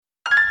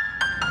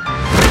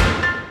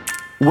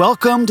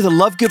Welcome to the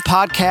Love Good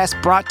Podcast,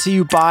 brought to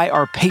you by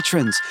our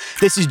patrons.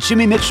 This is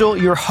Jimmy Mitchell,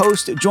 your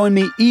host. Join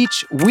me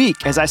each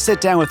week as I sit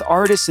down with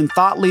artists and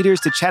thought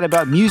leaders to chat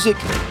about music,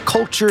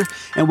 culture,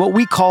 and what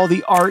we call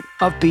the art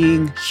of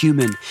being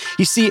human.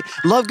 You see,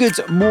 Love Good's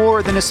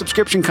more than a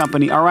subscription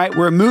company, all right?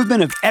 We're a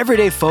movement of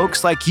everyday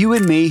folks like you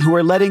and me who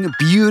are letting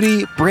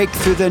beauty break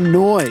through the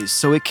noise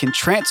so it can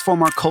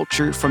transform our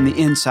culture from the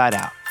inside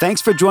out.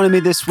 Thanks for joining me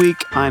this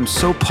week. I'm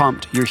so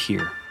pumped you're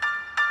here.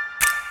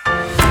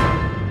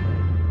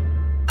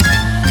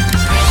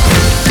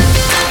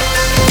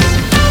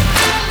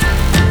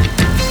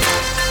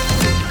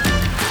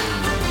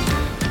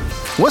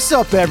 What's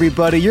up,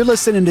 everybody? You're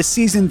listening to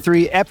Season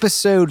 3,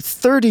 Episode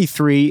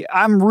 33.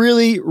 I'm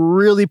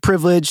really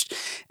privileged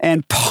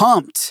and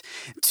pumped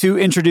to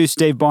introduce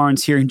Dave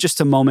Barnes here in just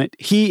a moment.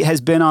 He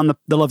has been on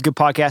the Love Good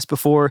Podcast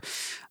before.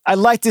 I'd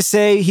like to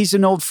say he's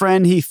an old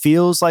friend. He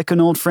feels like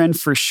an old friend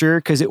for sure,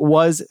 because it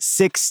was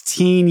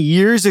 16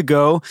 years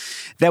ago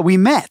that we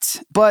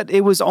met. But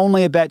it was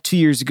only about 2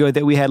 years ago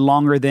that we had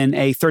longer than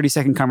a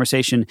 30-second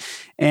conversation.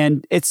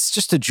 And it's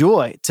just a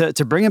joy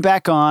to bring him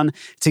back on,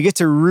 to get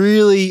to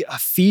really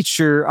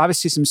feature,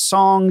 obviously, some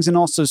songs and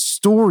also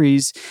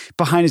stories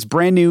behind his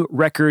brand new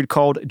record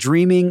called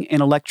Dreaming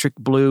in Electric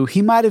Blue.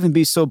 He might even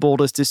be so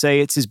bold as to say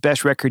it's his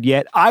best record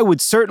yet. I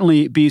would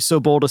certainly be so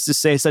bold as to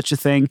say such a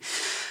thing.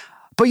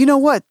 But you know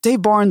what?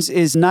 Dave Barnes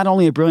is not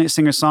only a brilliant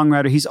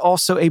singer-songwriter, he's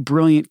also a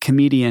brilliant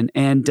comedian.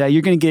 And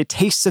you're going to get a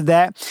taste of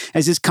that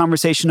as this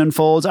conversation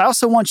unfolds. I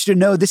also want you to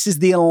know this is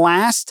the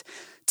last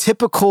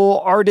typical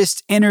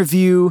artist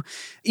interview,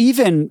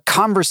 even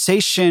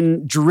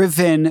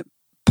conversation-driven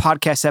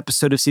podcast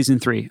episode of Season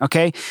 3,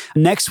 okay?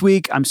 Next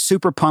week, I'm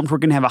super pumped. We're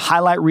going to have a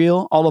highlight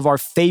reel, all of our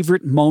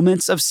favorite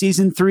moments of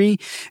Season 3.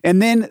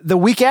 And then the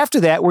week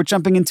after that, we're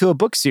jumping into a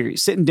book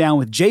series, sitting down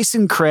with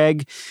Jason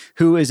Craig,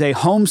 who is a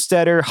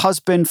homesteader,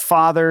 husband,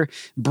 father,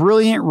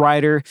 brilliant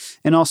writer,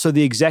 and also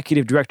the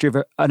executive director of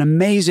an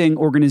amazing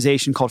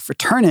organization called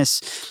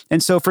Fraternus.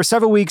 And so for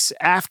several weeks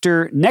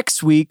after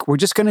next week, we're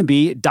just going to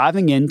be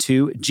diving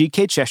into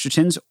G.K.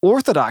 Chesterton's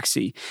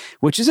Orthodoxy,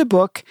 which is a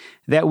book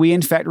that we,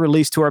 in fact,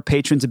 released to our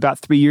patrons about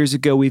 3 years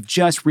ago. We've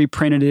just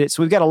reprinted it.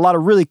 So we've got a lot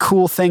of really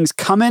cool things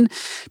coming.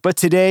 But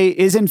today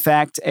is, in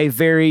fact, a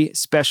very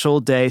special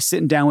day,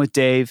 sitting down with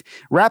Dave,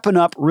 wrapping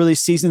up really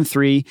Season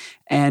 3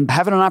 and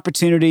having an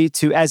opportunity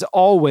to, as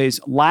always,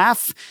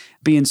 laugh,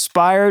 be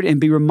inspired, and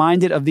be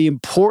reminded of the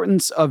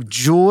importance of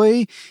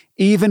joy,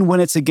 even when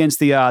it's against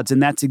the odds.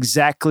 And that's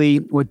exactly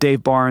what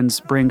Dave Barnes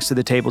brings to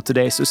the table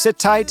today. So sit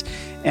tight,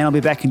 and I'll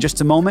be back in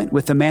just a moment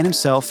with the man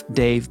himself,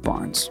 Dave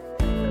Barnes.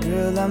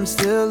 Girl, I'm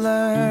still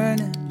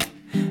learning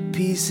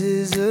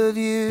pieces of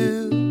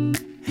you.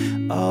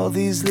 All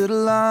these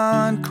little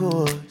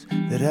encores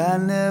that I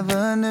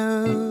never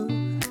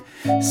knew.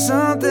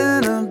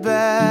 Something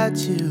about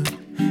you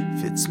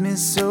fits me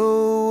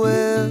so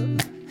well.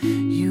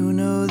 You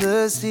know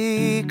the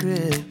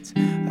secrets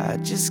I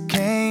just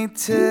can't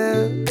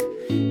tell.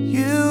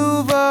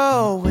 You've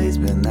always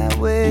been that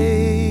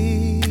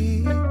way,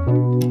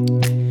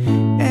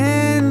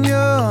 and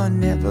you're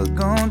never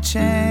gonna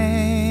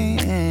change.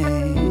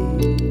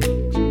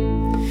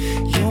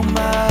 You're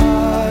my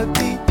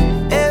heartbeat,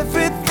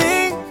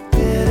 everything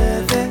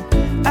better than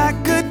I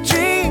could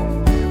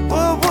dream.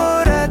 What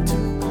would I do?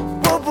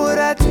 What would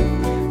I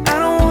do? I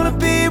don't wanna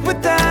be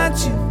without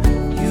you.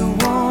 You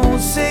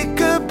won't say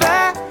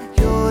goodbye.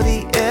 You're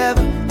the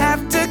ever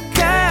after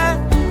kind.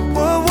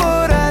 What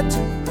would I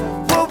do?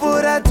 What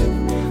would I do?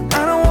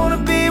 I don't wanna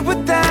be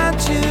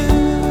without you.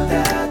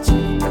 Without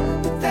you,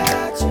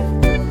 without you.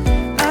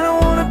 I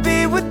don't wanna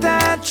be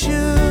without you.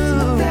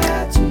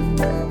 Without you,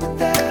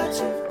 without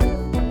you.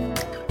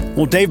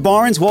 Well, Dave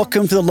Barnes,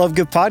 welcome to the Love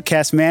Good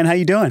Podcast, man. How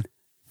you doing?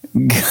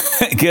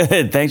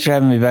 Good. Thanks for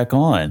having me back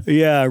on.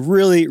 Yeah,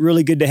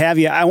 really good to have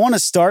you. I want to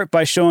start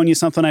by showing you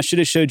something I should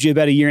have showed you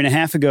about a year and a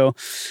half ago,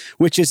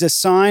 which is a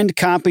signed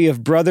copy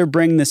of Brother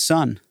Bring the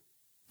Sun.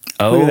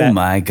 Oh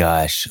my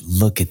gosh,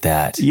 look at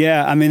that.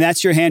 Yeah, I mean,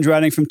 that's your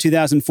handwriting from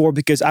 2004,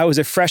 because I was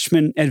a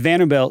freshman at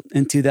Vanderbilt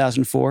in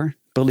 2004,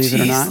 believe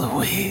it or not. Jeez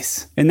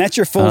Louise. And that's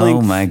your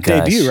full-length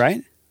debut,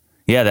 right?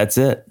 Yeah, that's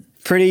it.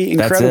 Pretty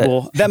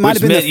incredible. That might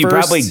have been the first. You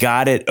probably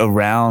got it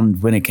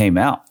around when it came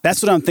out.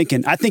 That's what I'm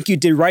thinking. I think you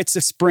did Rites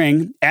of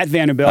Spring at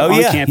Vanderbilt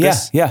on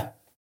campus. Yeah.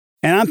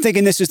 And I'm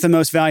thinking this is the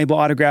most valuable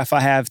autograph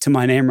I have to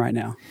my name right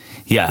now.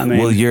 Yeah, I mean,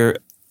 well,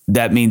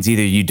 that means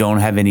either you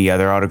don't have any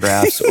other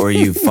autographs or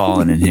you've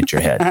fallen and hit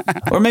your head.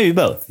 Or maybe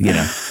both, you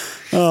know.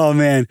 Oh,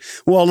 man.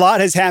 Well, a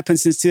lot has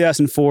happened since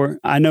 2004,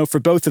 I know, for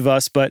both of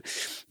us. But,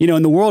 you know,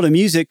 in the world of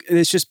music,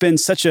 it's just been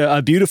such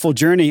a beautiful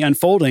journey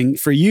unfolding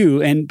for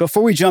you. And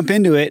before we jump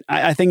into it,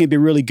 I think it'd be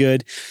really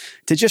good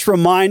to just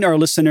remind our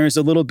listeners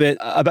a little bit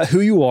about who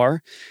you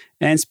are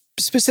and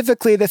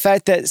specifically the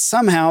fact that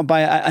somehow by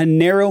a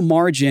narrow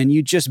margin,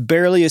 you just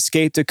barely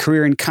escaped a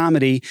career in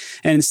comedy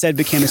and instead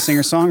became a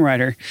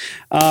singer-songwriter.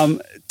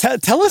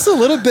 Tell us a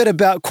little bit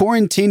about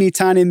Quarantini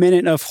Tiny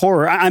Minute of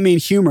Horror. I mean,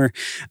 humor.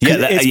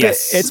 Yeah,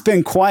 it's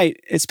been quite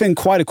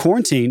a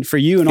quarantine for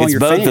you and all your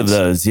fans. It's both of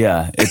those.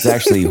 Yeah, it's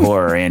actually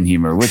horror and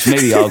humor, which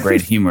maybe all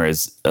great humor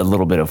is a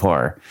little bit of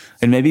horror,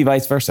 and maybe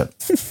vice versa.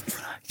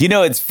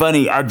 It's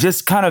funny. I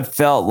just kind of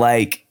felt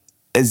like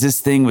as this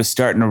thing was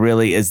starting to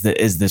really, as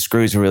the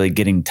screws were really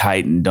getting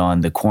tightened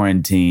on the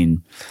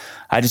quarantine,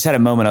 I just had a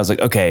moment. I was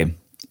like, okay,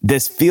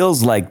 this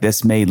feels like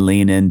this may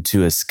lean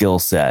into a skill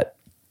set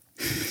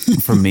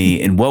for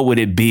me. And what would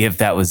it be if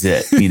that was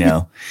it,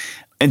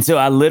 And so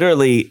I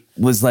literally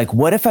was like,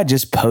 what if I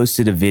just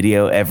posted a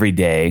video every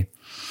day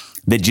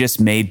that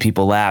just made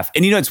people laugh?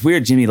 And it's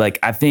weird, Jimmy, like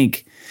I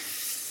think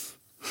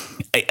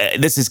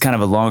this is kind of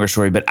a longer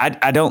story, but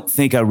I don't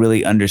think I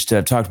really understood.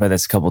 I've talked about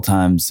this a couple of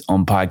times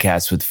on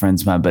podcasts with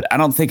friends of mine, but I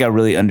don't think I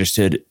really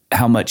understood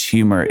how much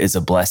humor is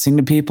a blessing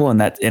to people.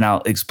 And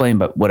I'll explain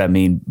what I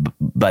mean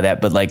by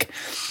that. But like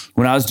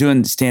when I was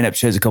doing stand-up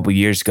shows a couple of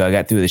years ago, I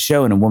got through the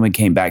show and a woman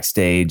came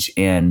backstage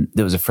and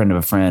there was a friend of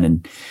a friend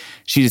and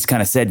she just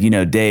kind of said,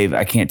 Dave,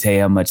 I can't tell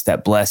you how much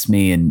that blessed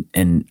me.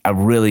 And I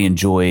really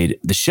enjoyed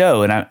the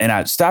show. And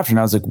I stopped her and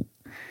I was like,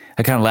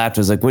 I kind of laughed.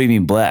 I was like, what do you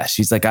mean blessed?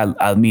 She's like,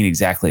 I mean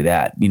exactly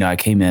that. I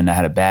came in, I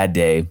had a bad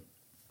day.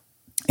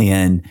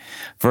 And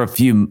for a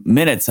few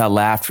minutes, I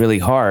laughed really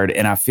hard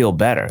and I feel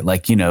better.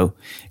 Like,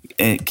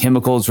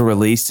 chemicals were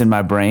released in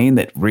my brain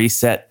that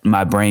reset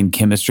my brain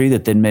chemistry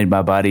that then made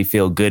my body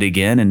feel good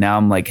again. And now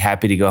I'm like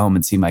happy to go home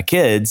and see my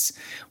kids,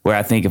 where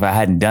I think if I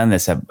hadn't done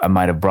this, I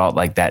might have brought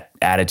like that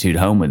attitude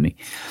home with me.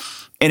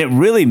 And it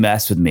really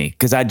messed with me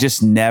because I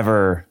just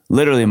never,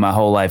 literally my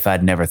whole life,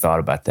 I'd never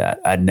thought about that.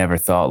 I'd never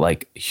thought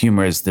like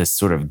humor is this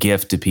sort of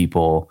gift to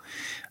people.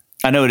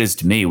 I know it is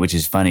to me, which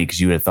is funny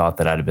because you would have thought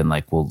that I'd have been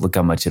like, well, look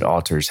how much it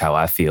alters how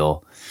I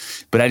feel.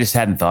 But I just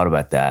hadn't thought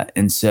about that.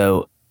 And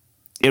so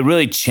it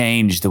really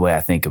changed the way I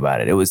think about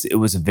it. It was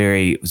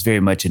very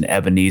much an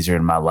Ebenezer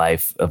in my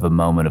life of a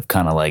moment of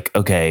kind of like,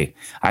 okay,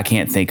 I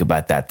can't think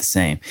about that the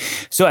same.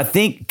 So I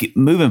think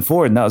moving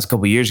forward, and that was a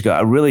couple of years ago,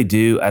 I really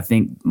do. I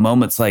think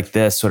moments like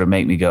this sort of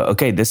make me go,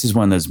 okay, this is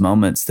one of those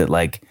moments that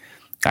like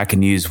I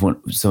can use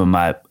some of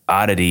my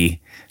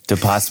oddity to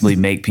possibly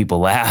make people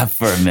laugh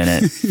for a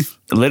minute,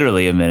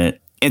 literally a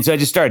minute. And so I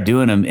just started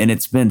doing them and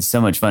it's been so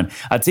much fun.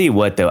 I'll tell you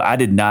what, though, I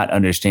did not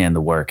understand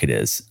the work it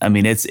is. I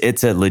mean,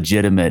 it's a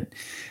legitimate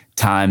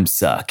time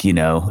suck,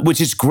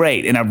 which is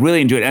great. And I really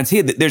enjoy it. And I'll tell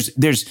you that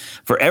there's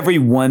for every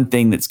one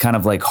thing that's kind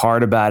of like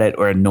hard about it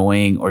or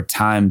annoying or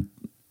time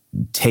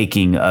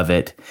taking of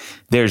it,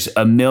 there's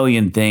a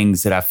million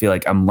things that I feel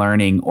like I'm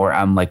learning or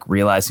I'm like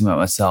realizing about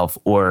myself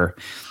or,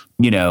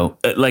 I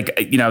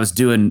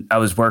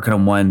was working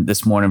on one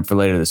this morning for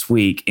later this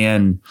week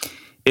and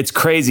it's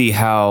crazy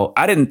how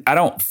I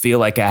don't feel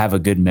like I have a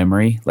good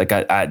memory. Like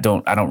I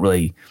don't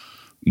really,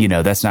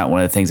 that's not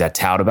one of the things I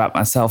tout about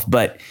myself,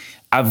 but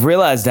I've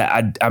realized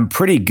that I'm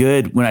pretty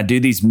good when I do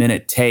these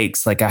minute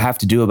takes. Like I have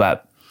to do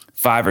about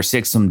 5 or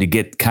 6 of them to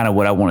get kind of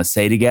what I want to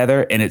say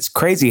together. And it's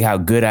crazy how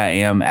good I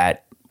am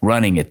at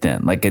running it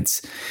then. Like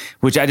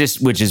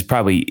which is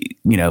probably,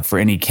 for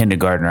any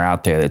kindergartner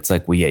out there, that's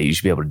like, well, yeah, you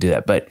should be able to do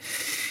that. But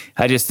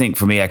I just think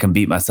for me, I can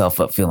beat myself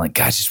up feeling like,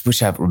 gosh, I just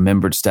wish I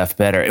remembered stuff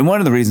better. And one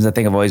of the reasons I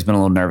think I've always been a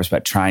little nervous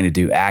about trying to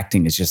do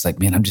acting is just like,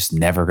 man, I'm just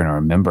never going to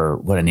remember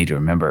what I need to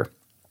remember.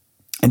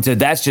 And so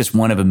that's just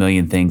one of a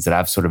million things that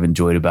I've sort of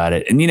enjoyed about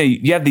it. And,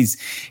 you have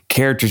these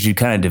characters you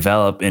kind of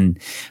develop, and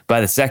by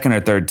the second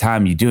or third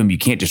time you do them, you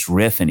can't just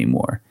riff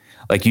anymore.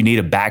 Like you need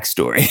a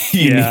backstory.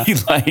 You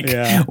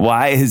need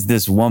why is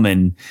this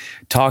woman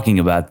talking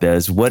about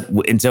this?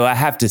 And so I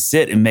have to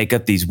sit and make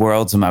up these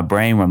worlds in my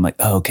brain where I'm like,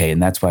 oh, okay. And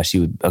that's why she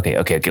would,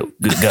 okay, go,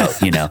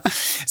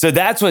 So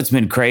that's what's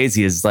been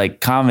crazy is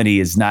like comedy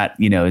is not,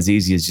 as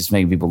easy as just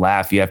making people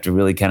laugh. You have to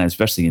really kind of,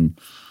 especially in,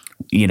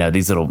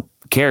 these little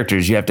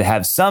characters, you have to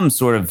have some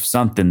sort of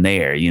something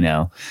there,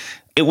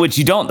 which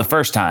you don't the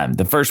first time.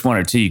 The first one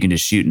or two you can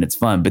just shoot and it's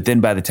fun. But then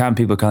by the time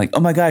people are kind of like,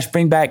 oh my gosh,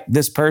 bring back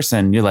this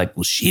person, you're like,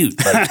 well, shoot,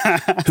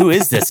 like, who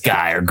is this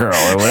guy or girl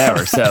or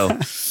whatever? So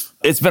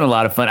it's been a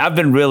lot of fun.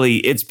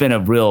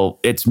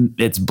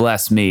 It's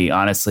blessed me,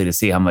 honestly, to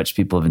see how much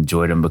people have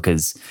enjoyed them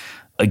because,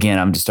 again,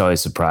 I'm just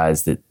always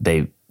surprised that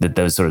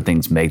those sort of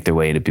things make their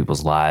way into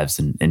people's lives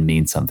and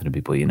mean something to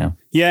people,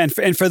 Yeah.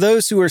 And for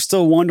those who are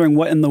still wondering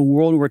what in the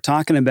world we're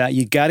talking about,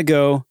 you got to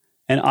go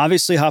and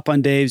obviously hop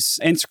on Dave's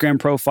Instagram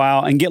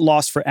profile and get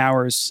lost for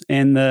hours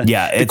in the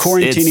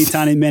quarantini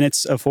tiny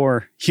minutes of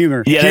horror.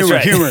 Humor. Yeah, humor,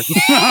 that's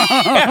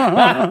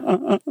right.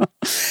 Humor.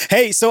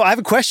 Hey, so I have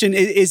a question.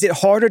 Is it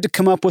harder to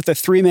come up with a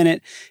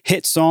 3-minute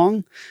hit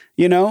song,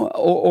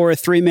 or a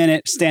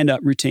 3-minute stand-up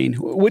routine?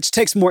 Which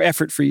takes more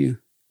effort for you?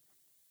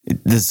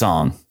 The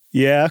song.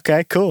 Yeah.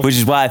 Okay, cool. Which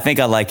is why I think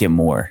I like it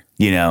more.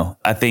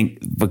 I think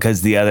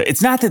because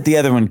it's not that the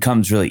other one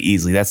comes really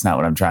easily. That's not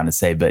what I'm trying to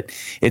say, but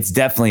it's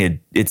definitely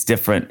it's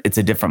different. It's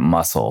a different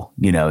muscle.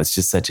 It's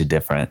just such a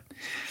different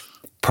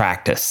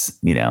practice,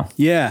 you know?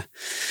 Yeah.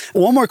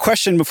 One more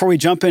question before we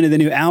jump into the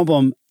new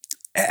album.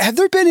 Have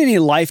there been any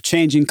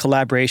life-changing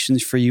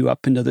collaborations for you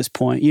up until this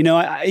point? You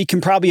know, you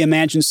can probably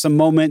imagine some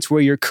moments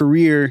where your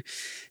career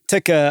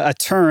took a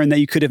turn that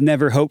you could have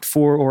never hoped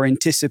for or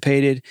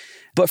anticipated.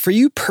 But for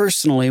you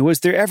personally, was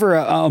there ever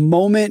a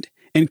moment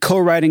in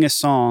co-writing a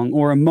song,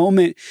 or a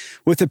moment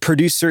with a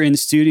producer in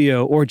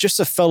studio, or just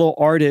a fellow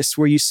artist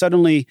where you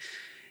suddenly,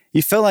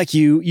 you felt like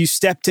you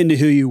stepped into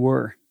who you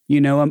were? You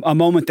know, a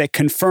moment that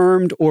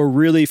confirmed or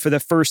really for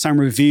the first time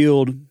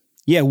revealed,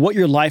 what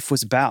your life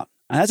was about?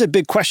 That's a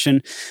big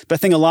question, but I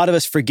think a lot of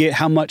us forget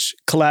how much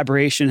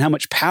collaboration, how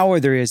much power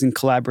there is in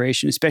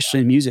collaboration,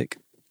 especially in music.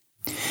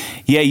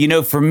 Yeah, you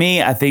know, for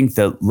me, I think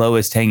the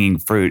lowest hanging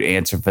fruit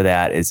answer for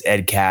that is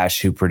Ed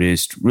Cash, who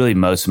produced really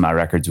most of my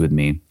records with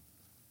me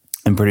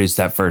and produced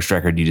that first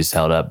record you just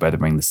held up, Brother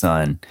Bring the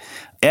Sun.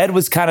 Ed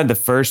was kind of the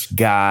first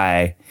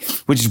guy,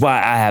 which is why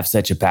I have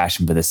such a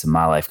passion for this in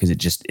my life, because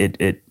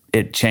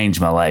it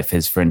changed my life,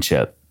 his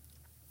friendship.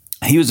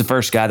 He was the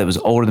first guy that was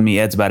older than me.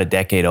 Ed's about a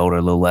decade older,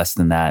 a little less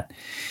than that,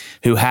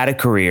 who had a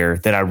career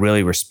that I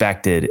really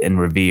respected and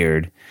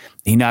revered.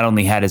 He not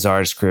only had his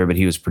artist career, but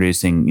he was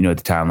producing, you know, at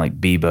the time, like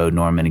Bebo,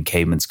 Norman, and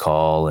Caveman's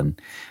Call,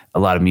 and a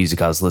lot of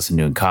music I was listening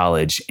to in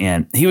college.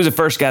 And he was the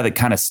first guy that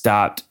kind of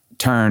stopped,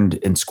 turned,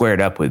 and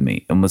squared up with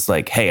me and was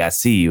like, hey, I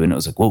see you. And it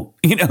was like, whoa,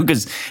 you know,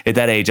 because at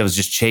that age, I was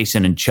just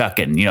chasing and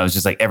chucking. You know, it was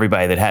just like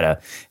everybody that had a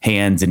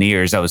hands and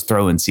ears, I was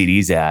throwing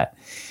CDs at.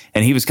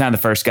 And he was kind of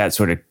the first guy that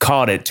sort of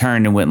caught it,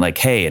 turned, and went like,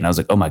 hey. And I was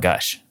like, oh my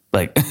gosh,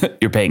 like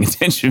you're paying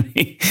attention to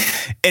me.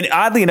 And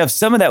oddly enough,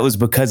 some of that was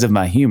because of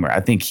my humor.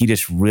 I think he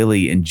just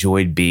really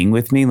enjoyed being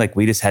with me. Like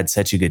we just had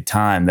such a good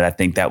time that I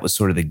think that was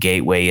sort of the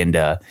gateway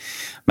into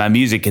my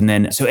music. And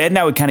then, so Ed and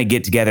I would kind of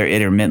get together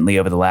intermittently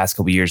over the last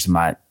couple of years of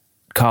my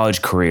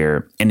college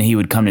career. And he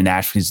would come to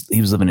Nashville.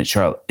 He was living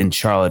in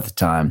Charlotte at the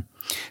time.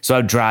 So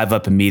I'd drive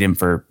up and meet him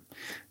for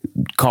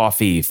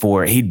coffee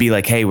he'd be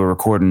like, hey, we're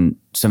recording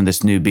some of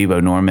this new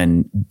Bebo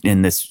Norman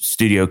in this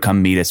studio.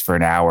 Come meet us for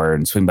an hour,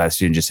 and swing by the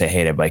studio and just say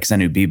hey to everybody. Because I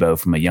knew Bebo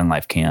from a Young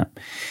Life camp.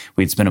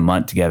 We'd spent a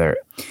month together.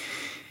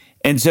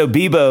 And so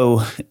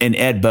Bebo and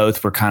Ed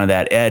both were kind of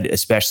that. Ed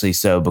especially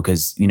so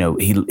because, you know,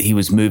 he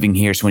was moving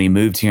here. So when he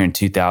moved here in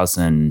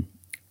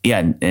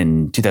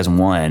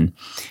 2001,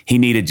 he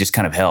needed just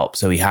kind of help.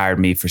 So he hired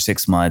me for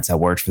 6 months. I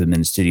worked for them in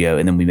the studio,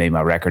 and then we made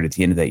my record at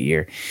the end of that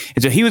year.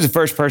 And so he was the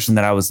first person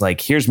that I was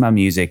like, here's my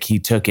music. He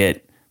took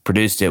it,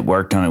 produced it,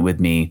 worked on it with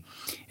me,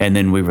 and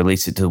then we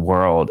released it to the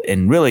world.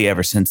 And really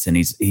ever since then,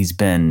 he's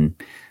been,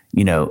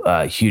 you know,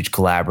 a huge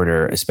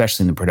collaborator,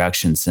 especially in the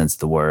production sense of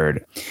the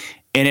word.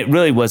 And it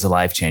really was a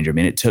life changer. I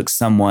mean, it took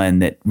someone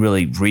that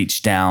really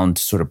reached down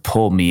to sort of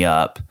pull me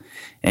up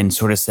and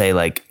sort of say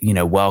like, you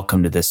know,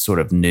 welcome to this sort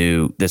of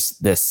new,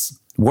 this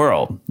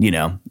world, you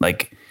know,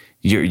 like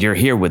you're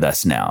here with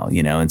us now,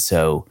 you know? And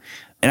so,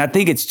 and I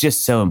think it's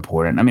just so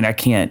important. I mean,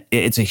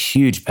 it's a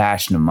huge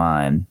passion of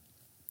mine,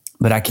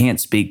 but I can't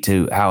speak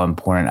to how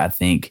important I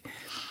think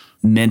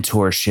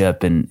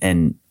mentorship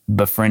and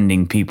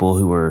befriending people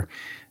who are,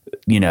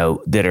 you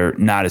know, that are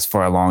not as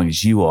far along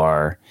as you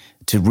are,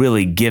 to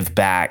really give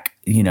back,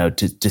 you know,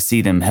 to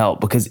see them help,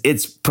 because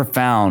it's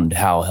profound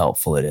how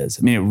helpful it is.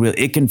 I mean,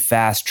 it can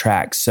fast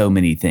track so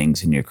many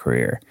things in your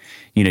career.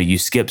 You know, you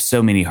skip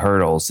so many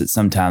hurdles that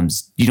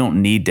sometimes you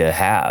don't need to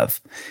have,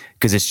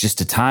 because it's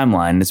just a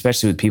timeline, and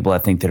especially with people I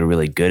think that are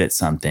really good at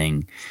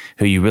something,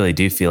 who you really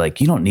do feel like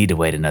you don't need to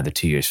wait another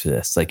 2 years for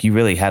this. Like you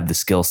really have the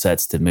skill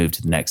sets to move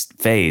to the next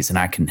phase, and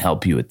I can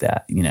help you with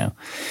that, you know?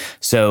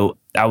 So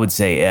I would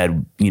say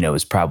Ed, you know,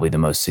 is probably the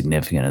most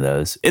significant of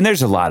those. And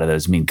there's a lot of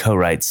those. I mean,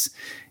 co-writes,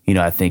 you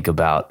know, I think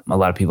about a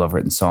lot of people I've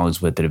written songs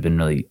with that have been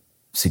really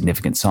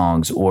significant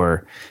songs,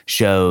 or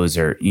shows,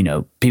 or, you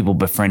know, people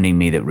befriending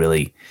me that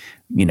really,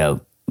 you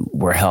know,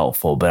 were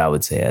helpful. But I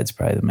would say Ed's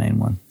probably the main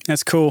one.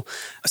 That's cool.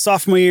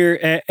 Sophomore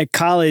year at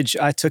college,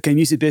 I took a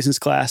music business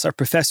class. Our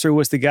professor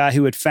was the guy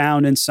who had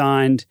found and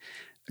signed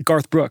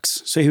Garth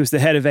Brooks. So he was the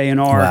head of A&R.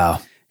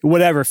 Wow.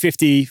 Whatever,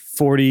 50,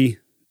 40,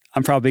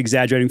 I'm probably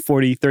exaggerating,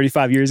 40,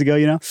 35 years ago,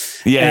 you know?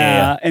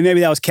 Yeah. And maybe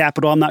that was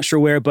Capitol. I'm not sure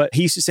where, but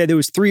he used to say there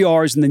was 3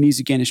 R's in the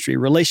music industry: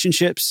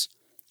 relationships,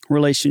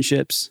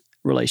 relationships,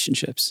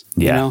 relationships.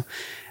 Yeah. You know?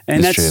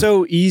 And that's true.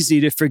 so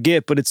easy to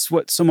forget, but it's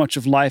what so much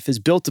of life is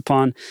built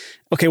upon.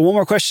 Okay, one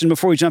more question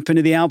before we jump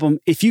into the album.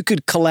 If you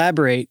could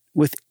collaborate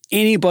with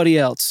anybody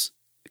else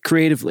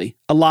creatively,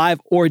 alive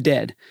or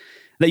dead,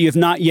 that you have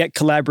not yet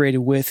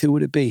collaborated with, who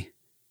would it be?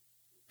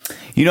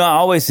 You know, I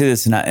always say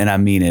this, and I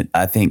mean it.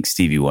 I think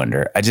Stevie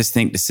Wonder. I just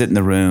think to sit in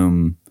the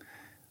room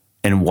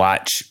and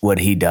watch what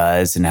he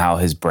does and how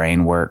his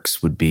brain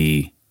works would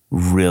be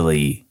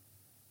really,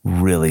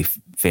 really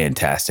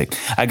fantastic.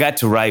 I got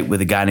to write with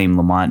a guy named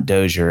Lamont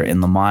Dozier,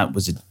 and Lamont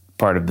was a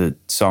part of the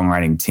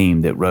songwriting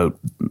team that wrote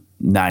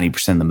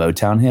 90% of the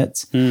Motown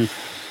hits.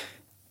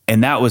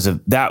 And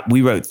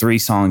we wrote 3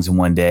 songs in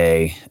one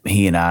day,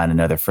 he and I and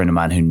another friend of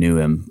mine who knew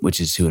him,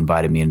 which is who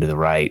invited me into the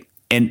write.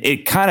 And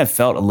it kind of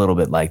felt a little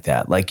bit like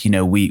that. Like, you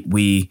know,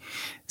 we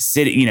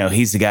sitting,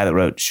 he's the guy that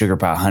wrote Sugar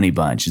Pie Honey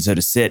Bunch. And so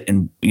to sit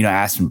and, I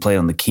asked him to play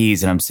on the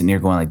keys, and I'm sitting here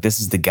going like, this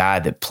is the guy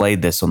that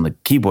played this on the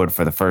keyboard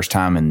for the first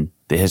time in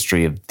the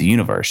history of the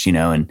universe,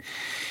 and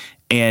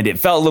it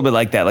felt a little bit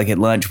like that. Like at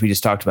lunch, we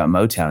just talked about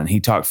Motown, and he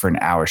talked for an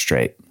hour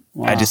straight.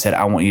 Wow. I just said,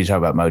 I want you to talk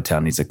about Motown.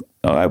 And he's like,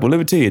 all right, well, let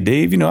me tell you,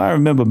 Dave, I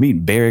remember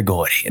meeting Berry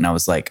Gordy. And I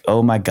was like,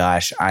 oh my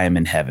gosh, I am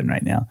in heaven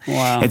right now.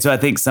 Wow. And so I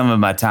think some of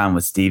my time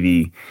with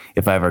Stevie,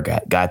 if I ever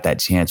got that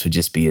chance, would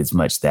just be as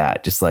much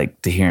that, just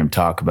like to hear him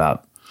talk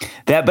about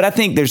that. But I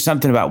think there's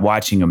something about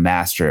watching a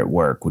master at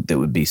work that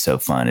would be so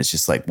fun. It's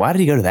just like, why did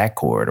he go to that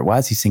chord? Or why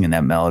is he singing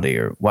that melody?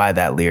 Or why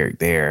that lyric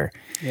there?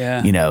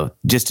 Yeah.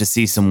 Just to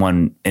see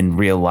someone in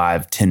real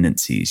live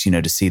tendencies,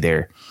 to see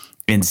their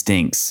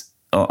instincts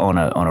on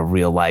a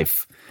real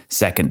life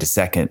second to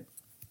second,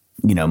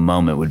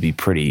 moment would be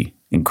pretty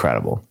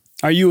incredible.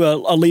 Are you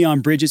a Leon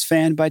Bridges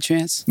fan by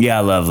chance? Yeah,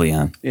 I love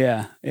Leon.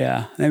 Yeah.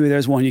 Maybe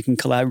there's one you can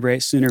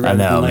collaborate sooner rather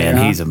than later. I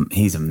know, man.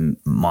 He's a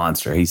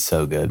monster. He's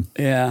so good.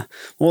 Yeah.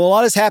 Well, a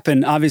lot has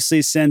happened,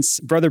 obviously, since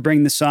Brother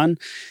Bring the Sun.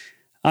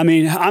 I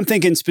mean, I'm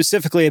thinking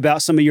specifically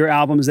about some of your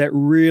albums that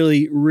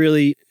really,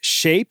 really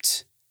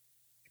shaped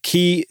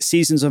key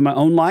seasons of my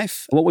own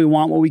life. What We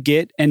Want, What We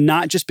Get, and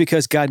not just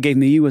because God Gave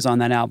Me You was on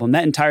that album.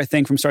 That entire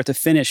thing from start to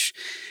finish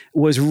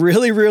was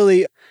really,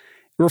 really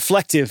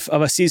reflective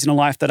of a season of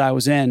life that I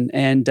was in.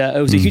 And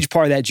it was a huge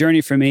part of that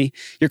journey for me.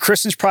 Your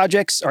Christmas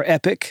projects are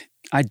epic.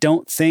 I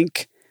don't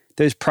think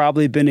there's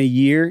probably been a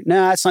year. No,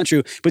 that's not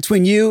true.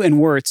 Between you and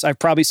Wirtz, I've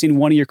probably seen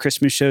one of your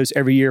Christmas shows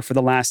every year for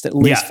the last at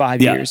least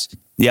 5 years.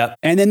 Yeah.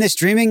 And then this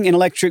Dreaming in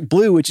Electric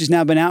Blue, which has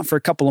now been out for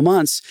a couple of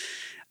months,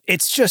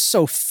 it's just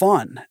so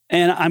fun.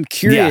 And I'm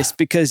curious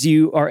because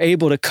you are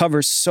able to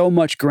cover so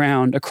much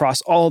ground across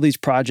all these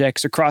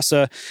projects, across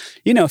a,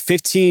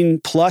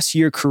 15 plus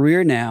year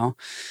career now.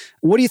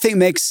 What do you think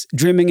makes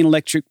Dreaming in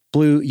Electric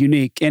Blue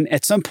unique? And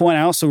at some point,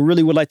 I also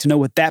really would like to know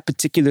what that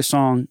particular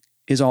song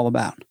is all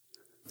about.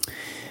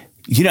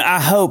 I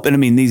hope, and I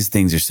mean, these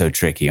things are so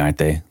tricky, aren't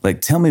they?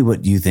 Like, tell me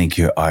what you think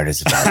your art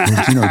is about.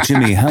 Well,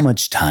 Jimmy, how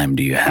much time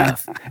do you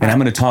have? And I'm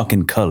going to talk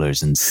in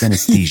colors and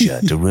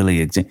synesthesia to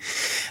really,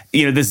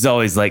 this is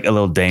always like a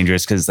little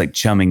dangerous because it's like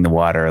chumming the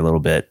water a little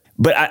bit.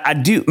 But I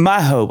do,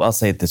 my hope, I'll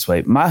say it this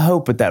way, my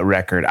hope with that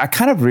record, I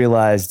kind of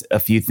realized a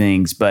few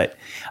things, but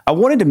I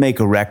wanted to make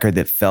a record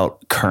that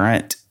felt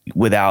current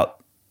without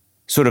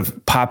sort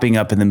of popping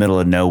up in the middle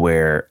of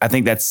nowhere. I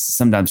think that's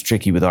sometimes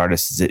tricky with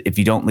artists, is that if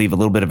you don't leave a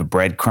little bit of a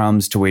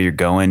breadcrumbs to where you're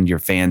going, your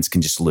fans can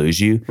just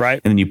lose you.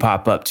 Right. And then you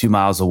pop up 2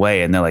 miles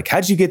away and they're like,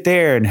 how'd you get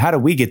there? And how do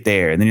we get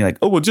there? And then you're like,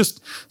 oh, well, just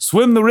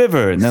swim the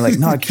river. And they're like,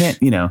 no, I can't,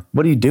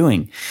 what are you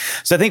doing?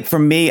 So I think for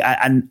me,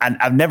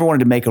 I've never wanted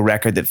to make a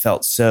record that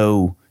felt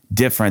so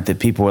different that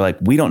people were like,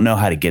 we don't know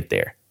how to get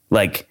there.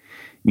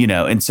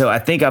 And so I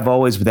think I've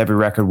always, with every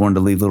record, wanted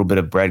to leave a little bit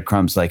of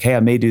breadcrumbs, like, hey,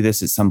 I may do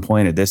this at some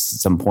point or this at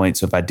some point.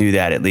 So if I do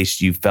that, at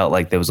least you felt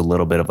like there was a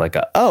little bit of like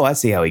I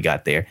see how he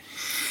got there.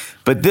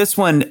 But this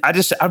one, I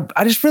just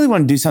really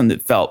want to do something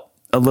that felt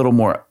a little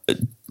more,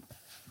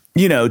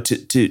 to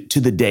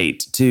the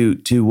date,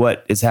 to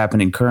what is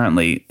happening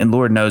currently. And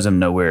Lord knows I'm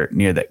nowhere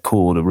near that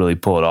cool to really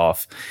pull it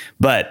off.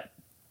 But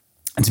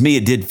to me,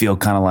 it did feel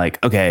kind of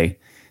like, okay,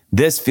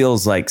 this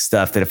feels like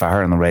stuff that if I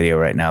heard on the radio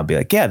right now, I'd be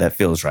like, yeah, that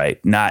feels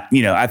right. Not,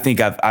 I think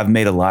I've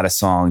made a lot of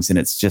songs and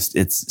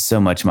it's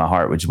so much in my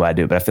heart, which is why I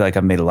do it. But I feel like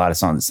I've made a lot of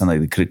songs that sound like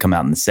they could have come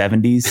out in the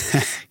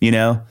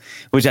 70s,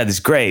 which is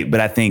great.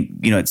 But I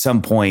think, at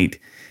some point,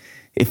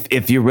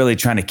 if you're really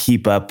trying to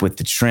keep up with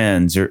the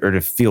trends or to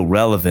feel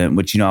relevant,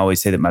 which, I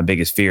always say that my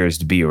biggest fear is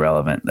to be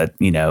irrelevant, that,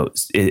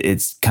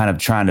 it's kind of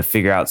trying to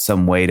figure out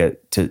some way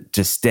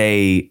to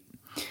stay,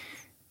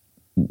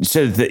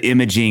 so the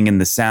imaging and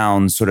the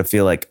sounds sort of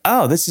feel like,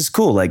 oh, this is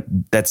cool. Like,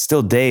 that's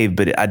still Dave,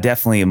 but I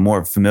definitely am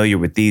more familiar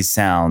with these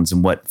sounds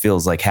and what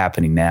feels like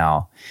happening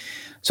now.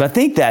 So I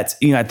think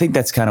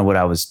that's kind of what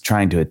I was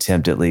trying to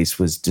attempt, at least,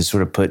 was to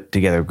sort of put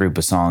together a group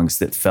of songs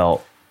that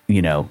felt,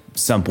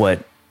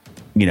 somewhat,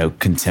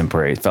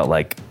 contemporary. It felt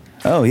like,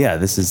 oh yeah,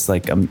 this is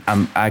like,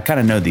 I kind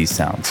of know these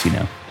sounds,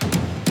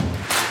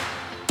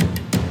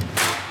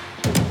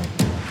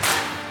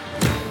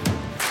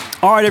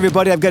 All right,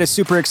 everybody, I've got a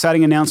super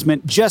exciting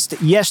announcement.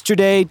 Just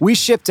yesterday, we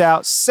shipped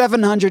out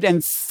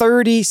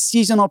 730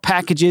 seasonal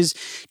packages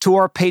to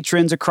our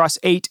patrons across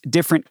 8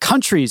 different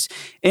countries.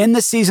 In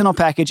the seasonal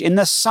package, in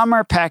the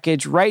summer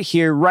package, right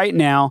here, right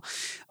now,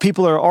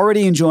 people are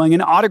already enjoying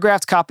an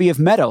autographed copy of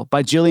Meadow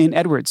by Jillian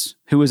Edwards,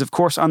 who was, of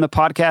course, on the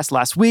podcast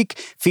last week,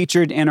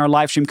 featured in our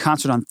live stream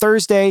concert on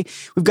Thursday.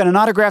 We've got an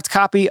autographed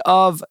copy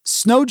of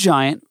Snow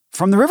Giant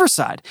from the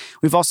Riverside.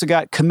 We've also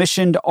got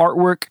commissioned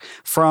artwork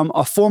from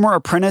a former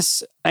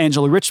apprentice,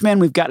 Angela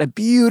Richmond. We've got a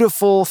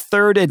beautiful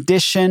 3rd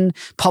edition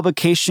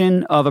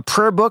publication of a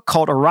prayer book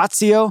called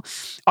Oratio,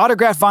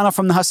 autographed vinyl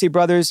from the Hussey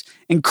Brothers,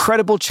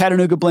 incredible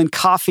Chattanooga blend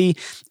coffee,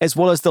 as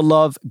well as the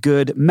Love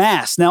Good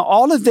Mass. Now,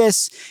 all of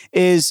this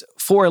is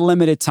for a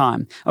limited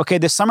time. Okay,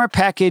 the summer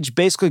package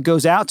basically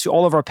goes out to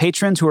all of our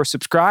patrons who are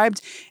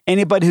subscribed.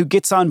 Anybody who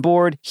gets on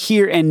board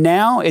here and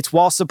now, it's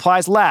while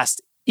supplies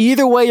last.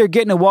 Either way, you're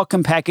getting a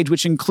welcome package,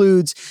 which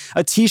includes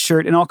a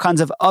t-shirt and all kinds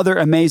of other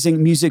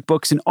amazing music,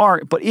 books, and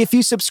art. But if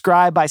you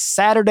subscribe by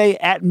Saturday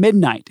at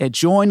midnight at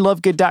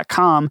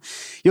joinlovegood.com,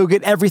 you'll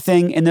get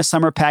everything in the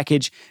summer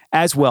package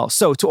as well.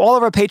 So to all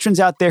of our patrons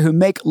out there who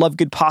make Love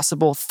Good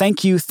possible,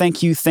 thank you,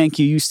 thank you, thank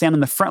you. You stand on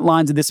the front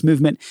lines of this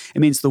movement. It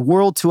means the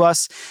world to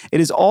us.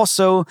 It is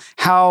also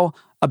how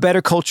a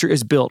better culture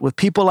is built, with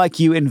people like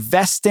you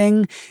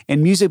investing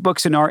in music,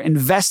 books, and art,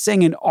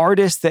 investing in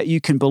artists that you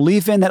can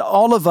believe in, that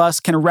all of us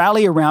can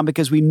rally around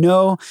because we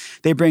know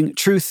they bring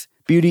truth,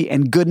 beauty,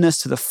 and goodness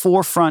to the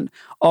forefront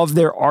of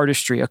their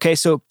artistry. Okay,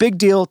 so big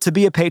deal to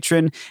be a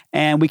patron,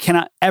 and we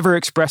cannot ever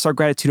express our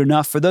gratitude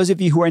enough. For those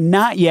of you who are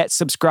not yet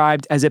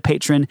subscribed as a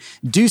patron,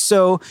 do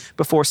so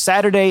before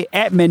Saturday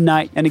at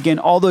midnight. And again,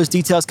 all those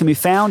details can be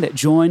found at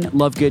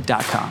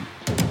joinlovegood.com.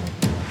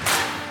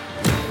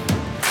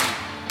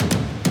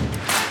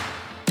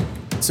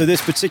 So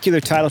this particular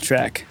title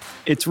track,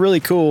 it's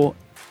really cool.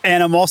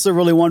 And I'm also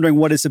really wondering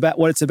what it's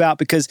about,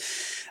 because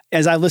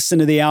as I listened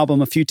to the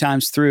album a few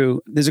times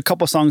through, there's a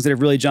couple songs that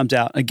have really jumped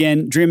out.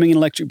 Again, Dreaming in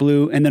Electric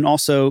Blue, and then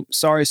also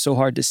Sorry So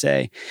Hard to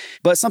Say.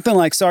 But something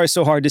like Sorry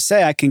So Hard to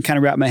Say, I can kind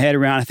of wrap my head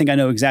around. I think I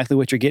know exactly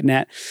what you're getting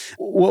at.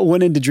 What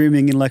went into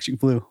Dreaming in Electric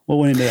Blue? What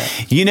went into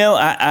that? You know,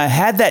 I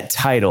had that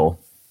title.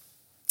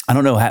 I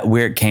don't know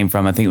where it came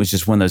from. I think it was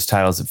just one of those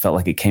titles that felt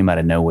like it came out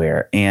of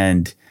nowhere.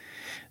 And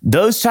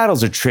those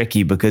titles are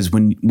tricky because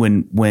when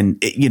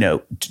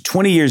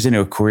 20 years into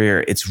a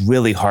career, it's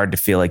really hard to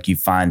feel like you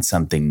find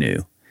something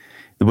new,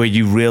 where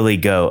you really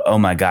go, oh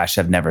my gosh,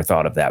 I've never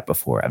thought of that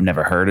before. I've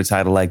never heard a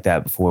title like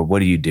that before. What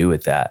do you do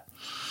with that?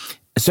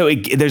 So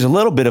there's a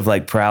little bit of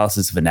like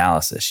paralysis of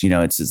analysis. You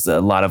know, it's just a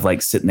lot of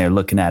like sitting there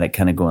looking at it,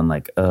 kind of going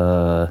like,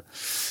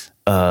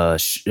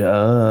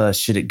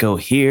 should it go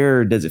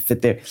here? Does it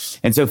fit there?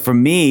 And so for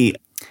me,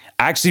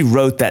 I actually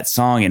wrote that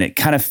song and it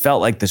kind of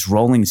felt like this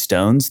Rolling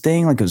Stones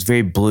thing. Like it was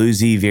very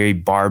bluesy, very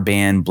bar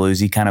band,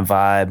 bluesy kind of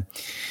vibe,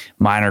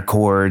 minor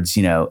chords,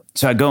 you know.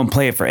 So I go and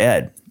play it for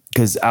Ed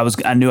because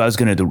I knew I was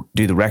going to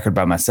do the record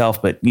by myself,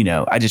 but you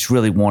know, I just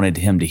really wanted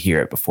him to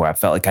hear it before. I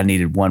felt like I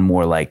needed one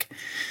more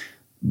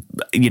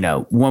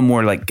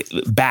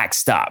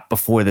backstop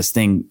before this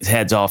thing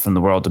heads off in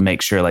the world, to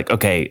make sure like,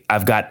 okay,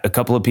 I've got a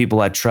couple of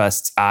people I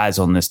trust's eyes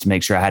on this to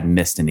make sure I hadn't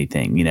missed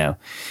anything, you know,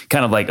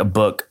 kind of like a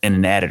book and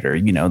an editor,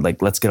 you know,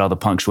 like let's get all the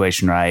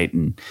punctuation right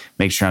and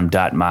make sure I'm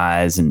dotting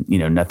my I's and, you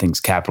know,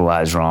 nothing's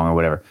capitalized wrong or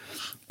whatever.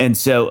 And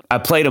so I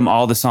played him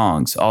all the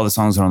songs are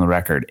on the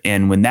record.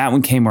 And when that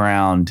one came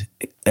around,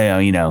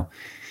 you know,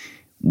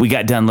 we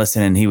got done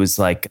listening and he was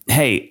like,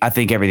 hey, I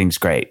think everything's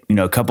great. You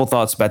know, a couple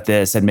thoughts about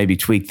this. I'd maybe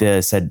tweak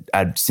this.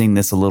 I'd sing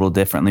this a little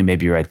differently,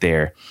 maybe right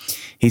there.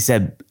 He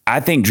said, I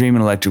think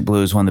Dreamin' Electric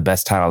Blue is one of the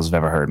best titles I've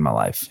ever heard in my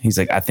life. He's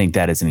like, I think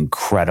that is an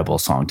incredible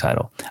song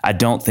title. I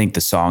don't think the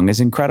song is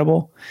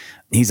incredible.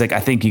 He's like, I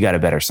think you got a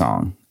better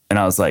song. And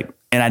I was like,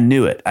 and I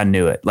knew it.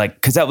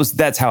 Like, cause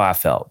that's how I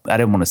felt. I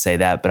didn't want to say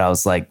that, but I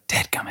was like,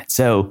 dadgummit.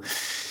 So,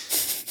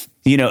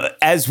 you know,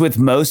 as with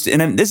most,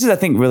 and this is, I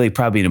think, really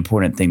probably an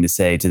important thing to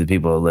say to the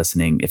people who are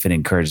listening, if it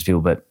encourages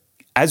people, but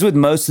as with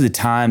most of the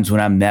times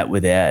when I met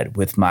with Ed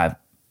with my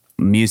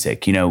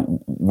music, you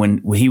know,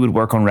 when he would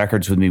work on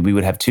records with me, we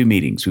would have two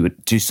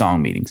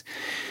song meetings.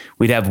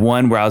 We'd have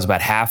one where I was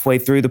about halfway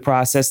through the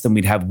process, then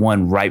we'd have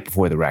one right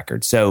before the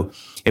record. So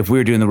if we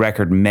were doing the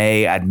record in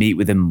May, I'd meet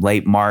with him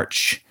late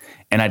March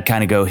and I'd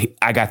kind of go,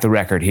 I got the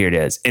record, here it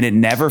is. And it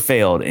never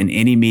failed in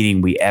any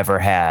meeting we ever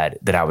had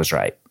that I was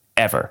right,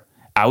 ever.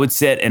 I would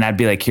sit and I'd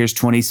be like, here's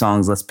 20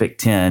 songs, let's pick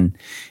 10.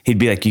 He'd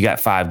be like, you got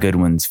 5 good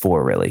ones,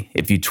 4 really.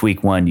 If you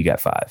tweak one, you got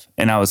 5.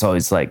 And I was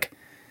always like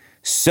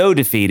so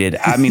defeated.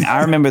 I mean,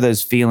 I remember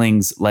those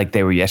feelings like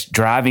they were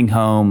driving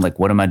home, like,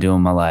 what am I doing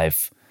in my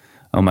life?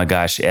 Oh my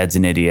gosh, Ed's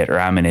an idiot, or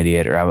I'm an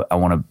idiot, or I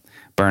want to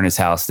burn his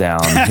house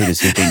down. Who does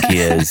he think he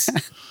is?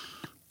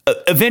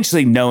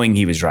 Eventually knowing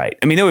he was right.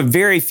 I mean, there were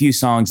very few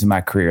songs in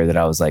my career that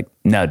I was like,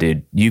 no,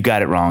 dude, you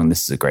got it wrong.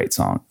 This is a great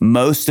song.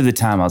 Most of the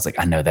time I was like,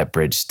 I know that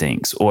bridge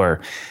stinks,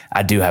 or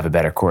I do have a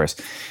better chorus.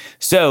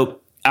 So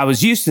I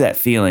was used to that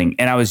feeling,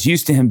 and I was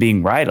used to him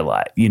being right a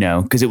lot, you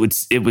know, because it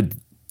would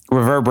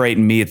reverberate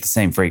in me at the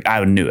same freak.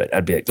 I knew it.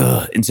 I'd be like,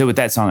 ugh. And so with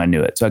that song, I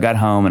knew it. So I got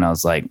home and I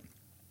was like,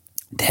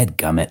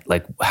 dadgummit,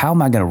 like, how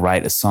am I going to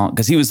write a song?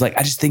 Because he was like,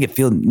 I just think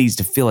needs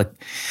to feel like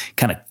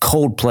kind of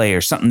Coldplay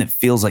or something that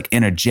feels like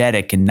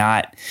energetic and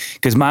not,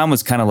 because mine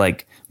was kind of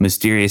like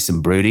mysterious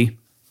and broody.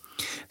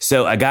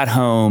 So I got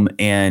home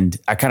and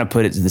I kind of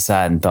put it to the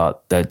side and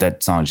thought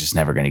that song's just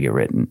never going to get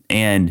written.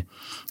 And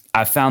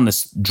I found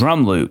this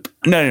drum loop.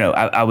 No.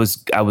 I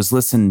was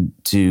listening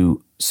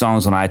to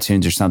songs on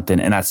iTunes or something,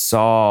 and I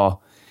saw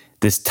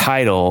this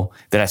title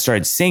that I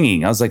started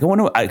singing. I was like, I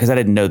wonder, because I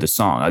didn't know the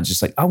song. I was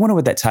just like, I wonder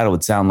what that title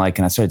would sound like.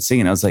 And I started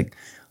singing. I was like,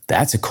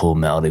 that's a cool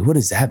melody. What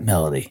is that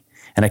melody?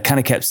 And I kind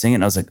of kept singing.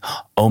 And I was like,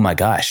 oh my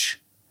gosh,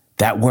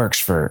 that works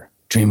for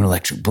Dreaming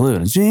Electric Blue.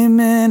 And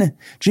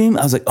dream.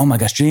 I was like, oh my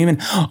gosh, dreaming.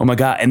 Oh my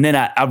God. And then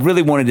I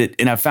really wanted it.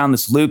 And I found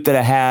this loop that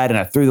I had and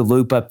I threw the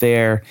loop up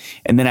there.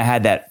 And then I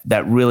had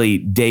that really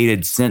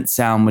dated synth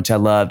sound, which I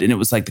loved. And it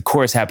was like the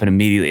chorus happened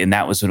immediately. And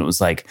that was when it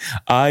was like,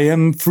 I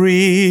am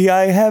free.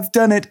 I have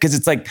done it. Because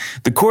it's like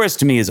the chorus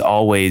to me is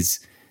always,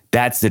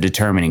 that's the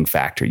determining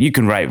factor. You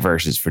can write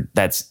verses for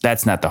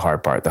that's not the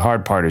hard part. The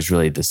hard part is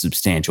really the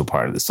substantial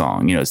part of the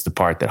song. It's the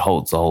part that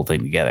holds the whole thing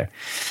together.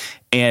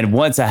 And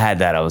once I had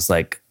that, I was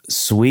like,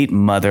 sweet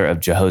mother of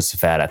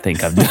Jehoshaphat, I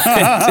think I've done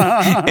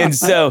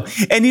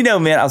it.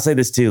 And man, I'll say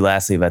this too,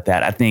 lastly about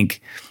that. I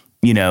think,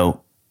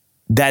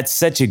 that's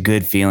such a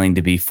good feeling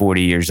to be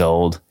 40 years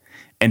old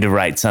and to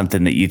write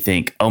something that you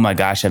think, oh my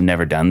gosh, I've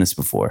never done this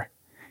before.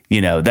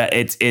 That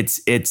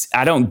it's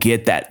I don't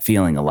get that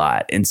feeling a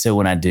lot. And so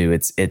when I do,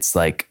 it's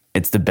like,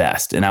 it's the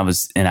best. And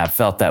I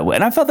felt that way.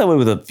 And I felt that way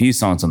with a few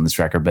songs on this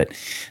record, but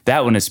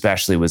that one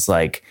especially was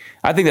like,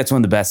 I think that's one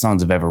of the best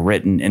songs I've ever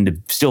written. And to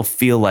still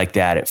feel like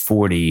that at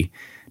 40,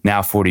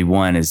 now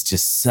 41 is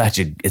just such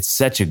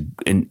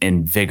an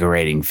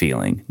invigorating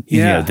feeling.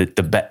 That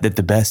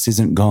the best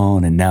isn't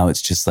gone. And now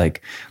it's just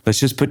like, let's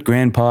just put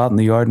grandpa out in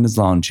the yard in his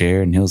lawn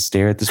chair and he'll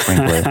stare at the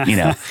sprinkler,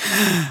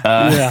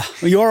 Well,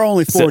 you're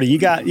only 40. So,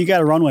 you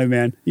got a runway,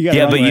 man.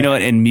 But you know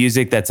what? In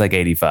music, that's like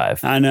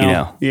 85. I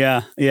know.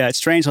 Yeah. It's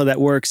strange how that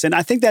works. And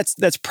I think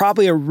that's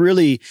probably a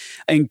really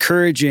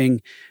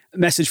encouraging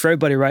message for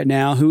everybody right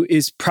now who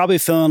is probably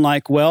feeling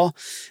like, well,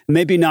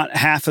 maybe not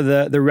half of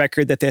the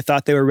record that they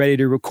thought they were ready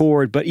to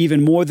record, but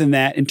even more than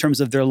that in terms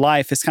of their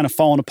life, it's kind of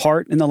fallen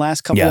apart in the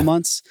last couple of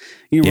months.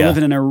 We're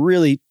living in a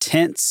really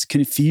tense,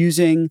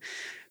 confusing,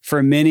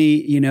 for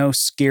many,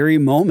 scary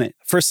moment.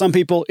 For some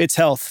people, it's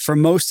health. For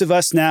most of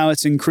us now,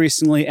 it's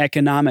increasingly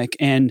economic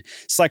and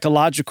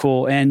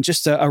psychological and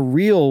just a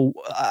real,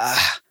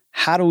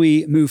 how do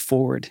we move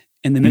forward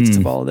in the midst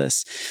of all of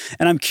this?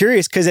 And I'm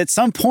curious because at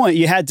some point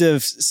you had to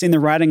have seen the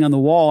writing on the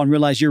wall and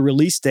realize your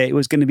release date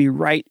was going to be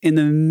right in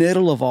the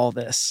middle of all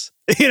this.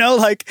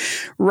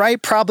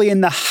 Right probably in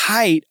the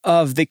height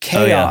of the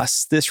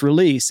chaos, this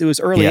release. It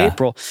was early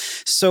April.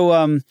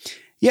 So,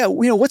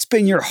 what's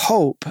been your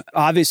hope?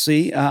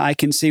 Obviously, I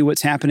can see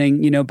what's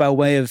happening, by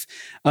way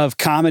of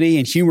comedy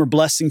and humor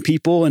blessing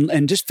people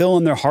and just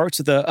filling their hearts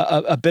with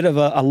a bit of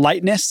a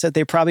lightness that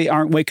they probably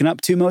aren't waking up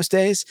to most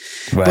days.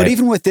 Right. But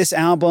even with this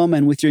album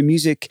and with your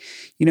music,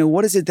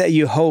 what is it that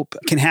you hope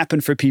can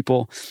happen for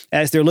people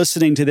as they're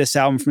listening to this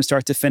album from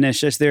start to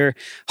finish, as they're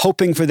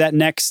hoping for that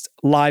next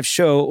live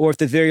show, or at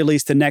the very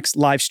least, the next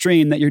live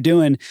stream that you're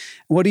doing?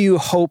 What do you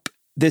hope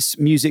this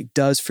music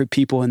does for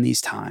people in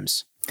these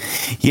times?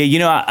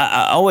 Yeah,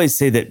 I always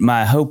say that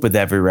my hope with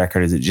every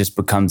record is it just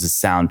becomes a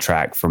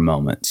soundtrack for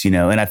moments, and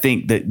I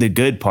think that the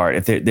good part,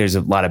 if there's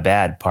a lot of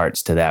bad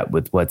parts to that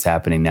with what's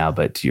happening now,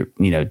 but to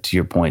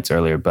your points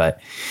earlier,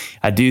 but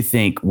I do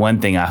think one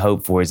thing I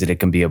hope for is that it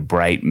can be a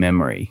bright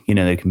memory, that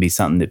it can be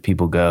something that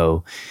people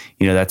go,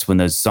 that's when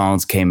those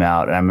songs came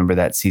out. And I remember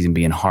that season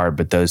being hard,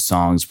 but those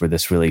songs were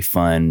this really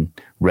fun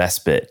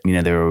respite.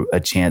 They were a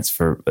chance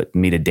for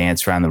me to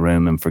dance around the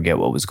room and forget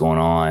what was going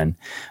on,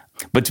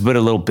 but to put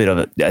a little bit of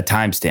a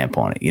timestamp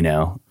on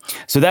it,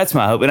 So that's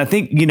my hope. And I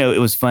think, it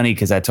was funny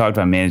because I talked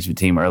to my management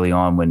team early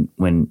on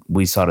when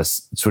we sort of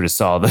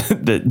saw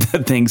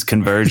the things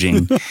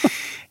converging.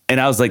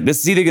 And I was like, this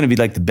is either going to be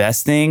like the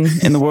best thing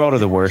in the world or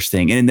the worst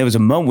thing. And there was a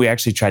moment we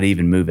actually tried to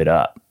even move it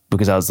up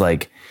because I was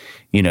like,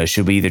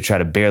 should we either try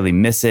to barely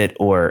miss it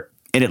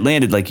and it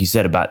landed, like you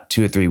said, about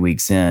 2 or 3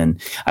 weeks in.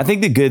 I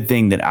think the good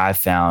thing that I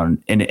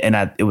found,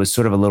 it was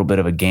sort of a little bit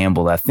of a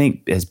gamble that I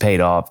think has paid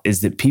off,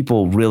 is that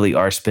people really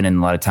are spending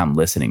a lot of time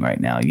listening right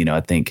now. I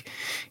think,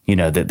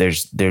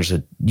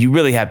 that you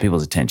really have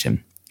people's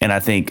attention. And I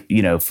think,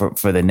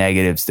 for the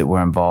negatives that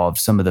were involved,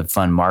 some of the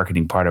fun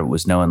marketing part of it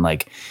was knowing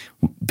like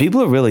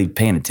people are really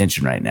paying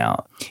attention right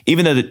now,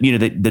 even though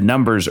the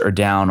numbers are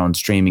down on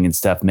streaming and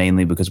stuff,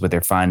 mainly because what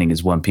they're finding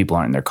is one, people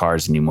aren't in their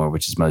cars anymore,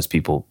 which is most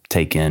people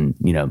take in,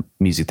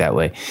 music that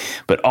way,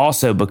 but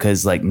also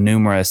because like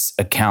numerous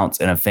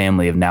accounts in a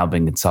family have now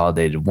been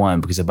consolidated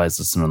one because everybody's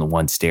listening on the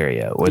one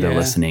stereo or they're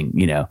listening,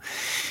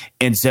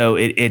 And so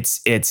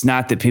it's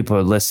not that people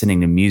are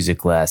listening to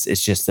music less.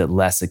 It's just that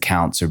less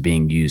accounts are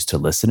being used to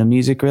listen to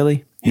music,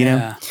 really, you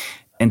know?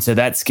 And so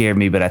that scared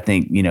me. But I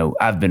think,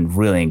 I've been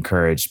really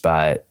encouraged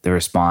by the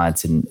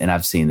response and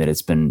I've seen that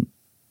it's been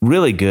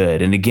really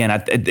good. And again,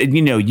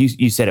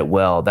 you said it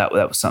well. That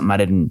was something I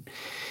didn't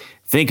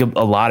think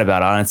a lot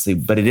about, honestly,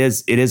 but it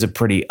is a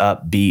pretty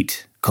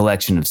upbeat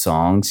collection of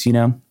songs,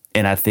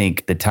 And I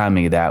think the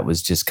timing of that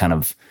was just kind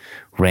of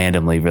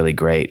randomly really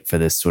great for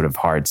this sort of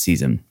hard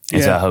season.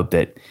 And so I hope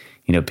that,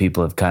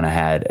 people have kind of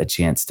had a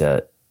chance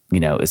to,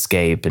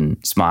 escape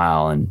and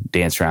smile and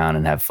dance around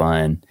and have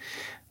fun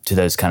to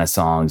those kind of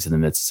songs in the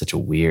midst of such a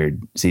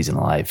weird season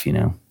of life,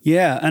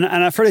 Yeah. And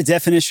I've heard a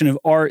definition of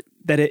art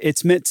that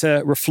it's meant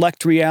to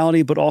reflect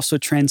reality, but also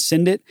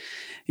transcend it,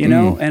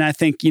 And I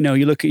think,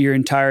 you look at your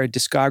entire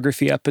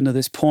discography up until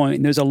this point,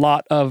 and there's a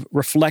lot of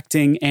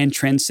reflecting and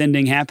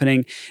transcending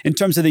happening in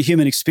terms of the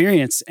human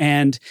experience.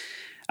 And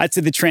I'd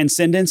say the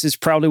transcendence is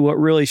probably what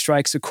really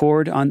strikes a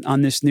chord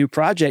on this new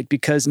project,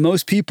 because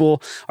most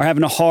people are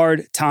having a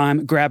hard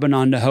time grabbing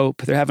onto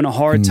hope. They're having a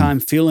hard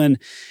time feeling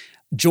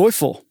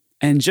joyful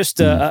and just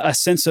a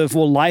sense of,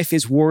 well, life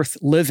is worth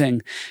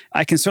living.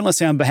 I can certainly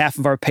say on behalf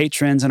of our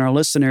patrons and our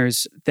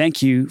listeners,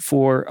 thank you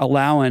for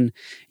allowing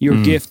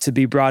your gift to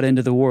be brought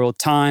into the world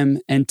time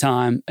and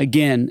time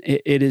again.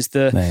 It is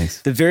the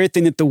very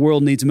thing that the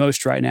world needs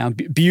most right now,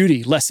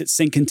 beauty, lest it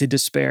sink into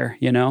despair,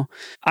 you know?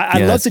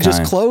 I'd love to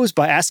just close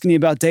by asking you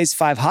about Dave's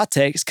 5 hot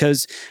takes,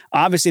 because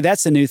obviously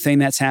that's a new thing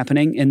that's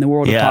happening in the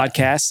world of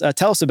podcasts.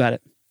 Tell us about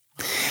it.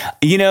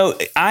 You know,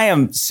 I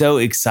am so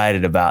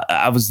excited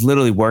I was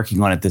literally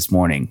working on it this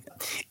morning.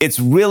 It's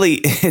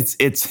really,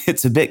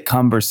 it's a bit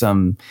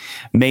cumbersome,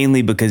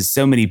 mainly because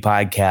so many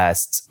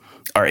podcasts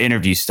are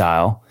interview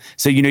style.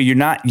 So, you know,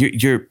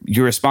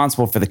 you're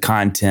responsible for the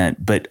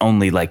content, but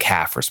only like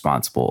half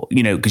responsible,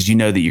 you know, because you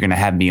know that you're going to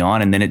have me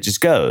on and then it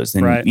just goes.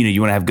 And, you know, you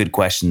want to have good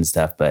questions and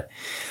stuff.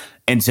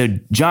 And so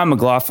John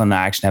McLaughlin and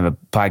I actually have a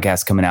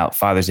podcast coming out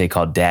Father's Day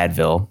called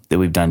Dadville that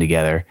we've done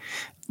together,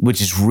 which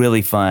is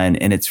really fun.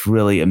 And it's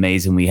really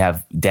amazing. We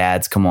have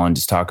dads come on,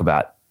 just talk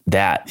about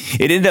that.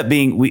 It ended up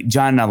being,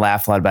 John and I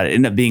laugh a lot about it. It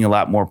ended up being a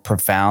lot more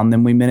profound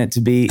than we meant it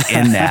to be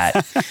in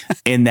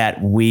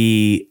that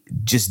we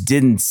just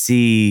didn't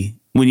see,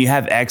 when you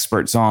have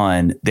experts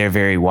on, they're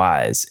very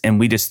wise. And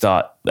we just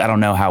thought, I don't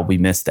know how we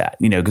missed that,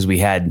 you know, because we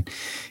had,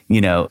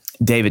 you know,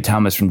 David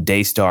Thomas from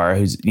Daystar,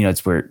 who's, you know,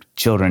 it's where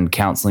Children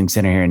Counseling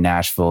Center here in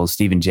Nashville,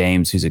 Stephen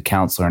James, who's a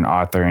counselor and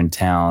author in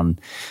town,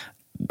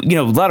 you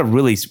know, a lot of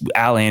really,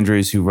 Al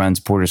Andrews, who runs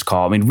Porter's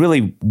Call. I mean,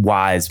 really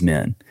wise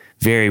men,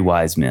 very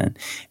wise men.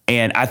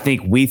 And I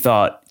think we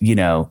thought, you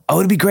know, oh,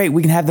 it'd be great.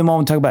 We can have them all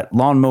and talk about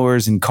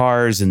lawnmowers and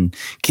cars and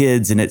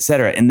kids and et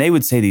cetera. And they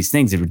would say these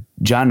things that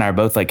John and I are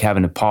both like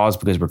having to pause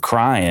because we're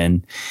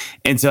crying.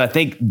 And so I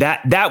think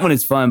that one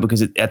is fun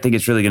because I think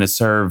it's really going to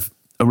serve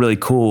a really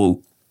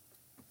cool,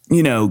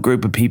 you know,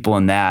 group of people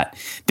in that.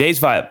 Dave's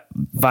five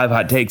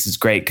hot takes is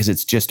great because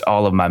it's just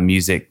all of my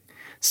music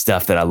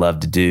stuff that I love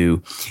to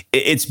do.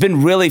 It's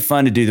been really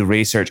fun to do the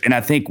research. And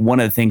I think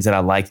one of the things that I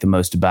like the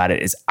most about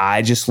it is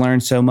I just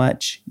learned so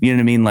much, you know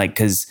what I mean? Like,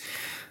 cause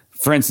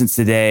for instance,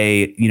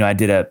 today, you know, I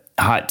did a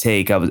hot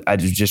take. I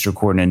was just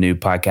recording a new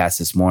podcast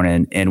this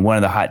morning. And one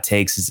of the hot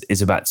takes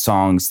is about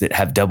songs that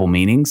have double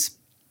meanings.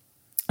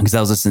 Because I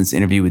was listening to this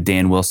interview with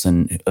Dan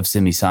Wilson of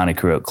Semisonic,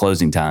 who wrote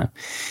Closing Time.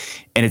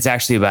 And it's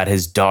actually about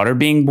his daughter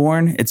being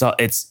born. It's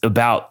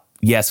about,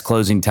 yes,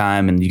 closing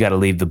time and you got to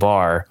leave the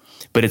bar,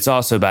 but it's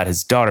also about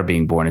his daughter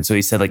being born. And so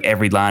he said like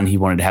every line he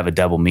wanted to have a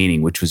double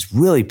meaning, which was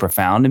really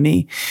profound to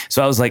me.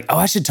 So I was like, oh,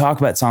 I should talk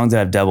about songs that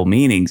have double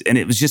meanings. And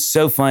it was just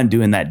so fun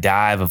doing that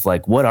dive of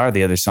like, what are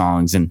the other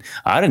songs? And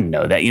I didn't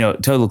know that, you know,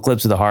 Total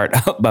Eclipse of the Heart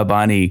by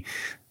Bonnie,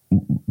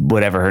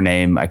 whatever her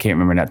name, I can't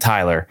remember now,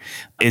 Tyler,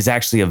 is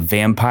actually a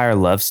vampire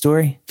love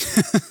story.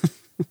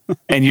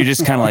 And you're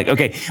just kind of like,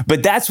 okay,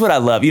 but that's what I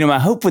love. You know, my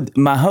hope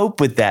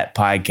with that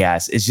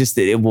podcast is just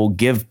that it will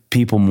give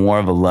people more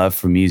of a love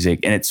for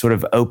music. And it sort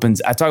of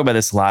opens, I talk about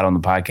this a lot on the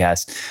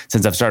podcast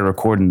since I've started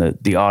recording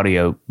the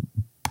audio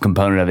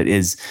component of it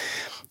is,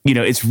 you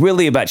know, it's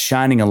really about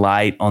shining a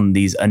light on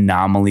these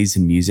anomalies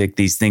in music,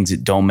 these things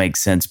that don't make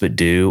sense but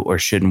do, or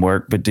shouldn't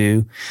work but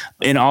do.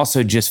 And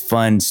also just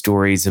fun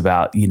stories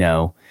about, you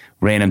know,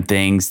 random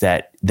things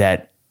that,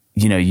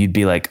 you know, you'd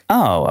be like,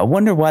 oh, I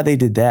wonder why they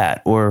did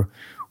that. Or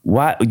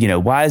why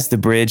is the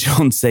bridge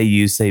on Say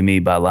You, Say Me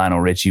by Lionel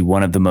Richie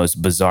one of the most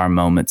bizarre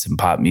moments in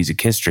pop music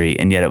history,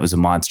 and yet it was a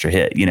monster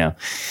hit, you know?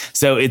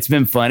 So it's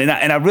been fun. And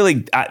I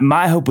really,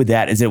 my hope with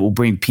that is that it will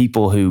bring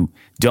people who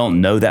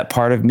don't know that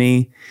part of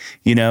me,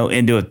 you know,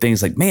 into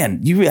things like, man,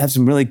 you have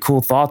some really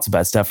cool thoughts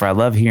about stuff, or I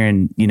love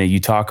hearing, you know,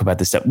 you talk about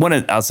this stuff.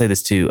 I'll say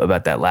this too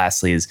about that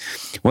lastly is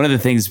one of the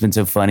things that's been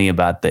so funny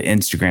about the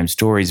Instagram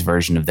stories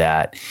version of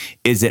that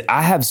is that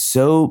I have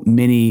so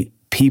many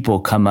people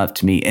come up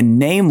to me, and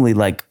namely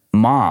like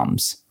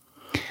moms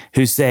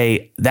who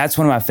say, that's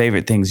one of my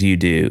favorite things you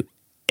do.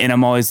 And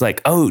I'm always like,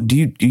 oh, are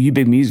you a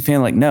big music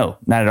fan? Like, no,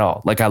 not at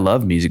all. Like, I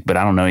love music, but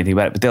I don't know anything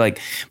about it. But they're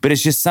like, but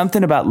it's just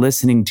something about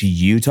listening to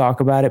you talk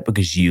about it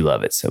because you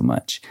love it so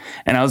much.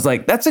 And I was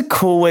like, that's a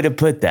cool way to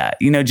put that,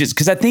 you know, just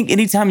because I think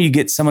anytime you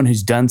get someone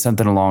who's done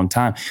something a long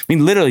time, I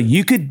mean, literally,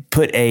 you could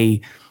put a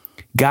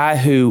guy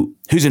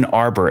who's an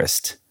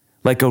arborist,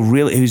 like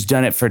who's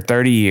done it for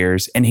 30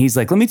 years. And he's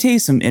like, let me tell you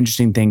some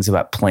interesting things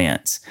about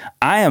plants.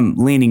 I am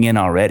leaning in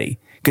already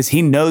because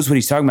he knows what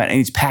he's talking about and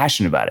he's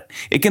passionate about it.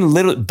 It can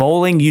literally,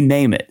 bowling, you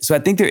name it. So I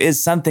think there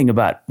is something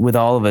about with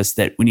all of us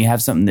that when you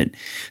have someone that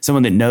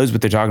knows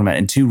what they're talking about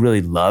and two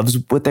really loves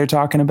what they're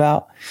talking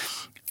about,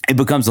 it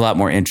becomes a lot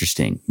more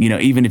interesting, you know,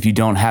 even if you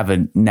don't have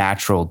a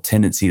natural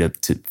tendency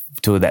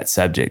to that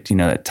subject, you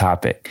know, that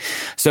topic.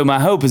 So my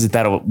hope is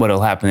that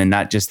what'll happen, and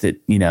not just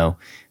that, you know,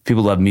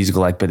 people love music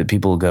alike, but that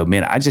people will go,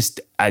 man, it's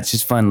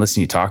just fun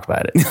listening to you talk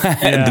about it.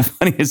 Yeah. The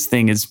funniest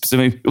thing is so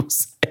many people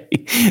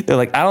say, they're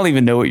like, I don't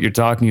even know what you're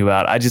talking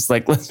about. I just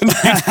like listen to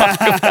you talk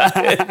about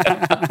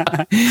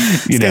it.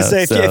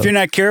 If you're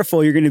not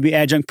careful, you're going to be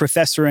adjunct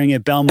professoring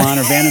at Belmont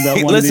or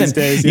Vanderbilt one of these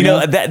days.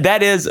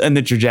 That is in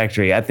the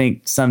trajectory. I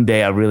think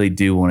someday I really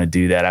do want to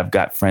do that. I've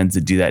got friends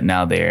that do that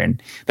now there,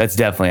 and that's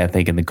definitely, I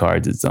think, in the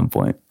cards at some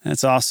point.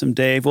 That's awesome,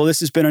 Dave. Well, this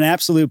has been an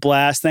absolute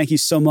blast. Thank you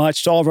so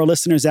much to all of our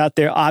listeners out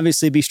there.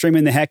 Obviously, be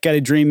streaming the heck out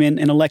of Dreamin'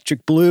 in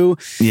Electric Blue.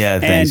 Yeah,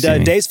 thanks,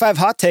 and Dave's 5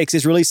 Hot Takes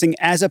is releasing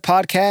as a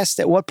podcast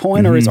at what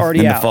point, or is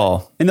already out?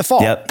 In the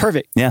fall. Yep.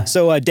 Perfect. Yeah.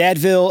 So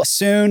Dadville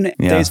soon,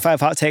 Dave's 5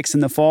 Hot Takes in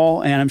the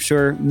fall, and I'm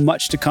sure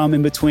much to come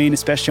in between,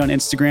 especially on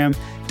Instagram.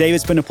 Dave,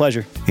 it's been a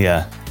pleasure.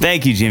 Yeah.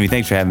 Thank you, Jimmy.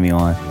 Thanks for having me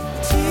on.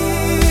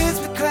 Tears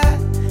we cry,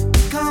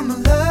 become a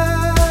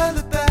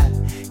lullaby.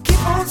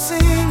 Keep on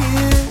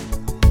singing,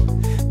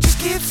 just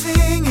keep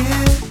singing.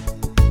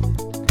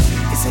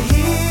 It's a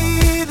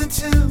healing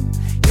tune,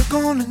 you're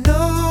gonna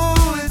know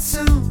it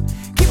soon.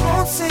 Keep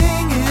on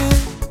singing,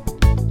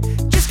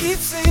 just keep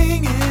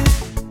singing.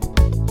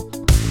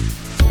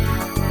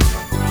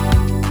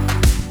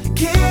 You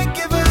can't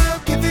give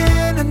up, give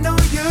in, I know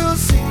you'll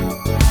see.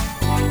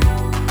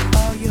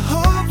 All your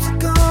hopes are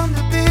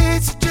gonna be,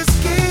 so just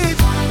keep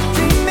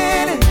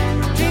dreaming it,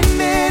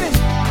 dreaming it,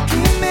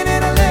 dreaming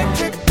it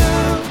electric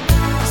blue.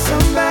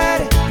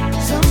 Somebody's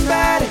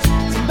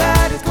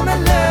gonna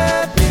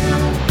love you.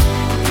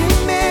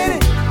 Dreaming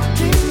it,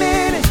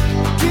 dreaming it,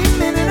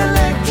 dreaming it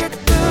electric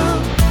blue.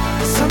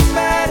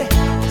 Somebody's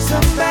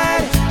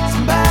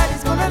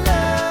gonna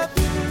love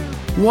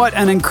you. What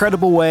an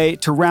incredible way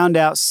to round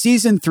out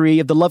season 3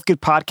 of the Love Good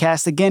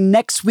podcast. Again,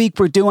 next week,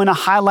 we're doing a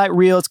highlight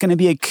reel. It's going to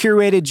be a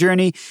curated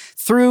journey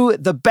through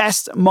the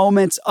best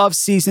moments of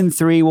season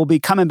 3. We'll be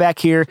coming back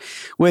here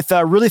with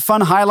really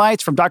fun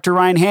highlights from Dr.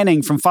 Ryan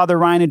Hanning, from Father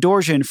Ryan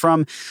Adorjan,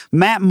 from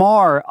Matt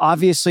Maher,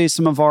 obviously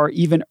some of our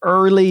even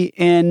early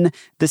in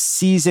the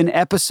season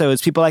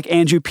episodes, people like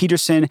Andrew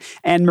Peterson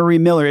and Marie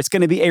Miller. It's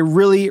going to be a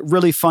really,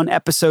 really fun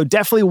episode.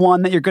 Definitely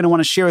one that you're going to want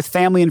to share with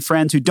family and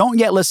friends who don't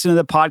yet listen to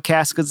the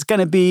podcast, because it's going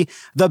to be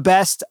the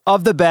best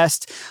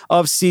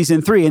of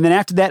season 3. And then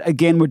after that,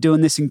 again, we're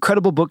doing this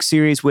incredible book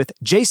series with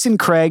Jason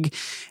Craig,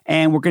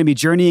 and we're going to be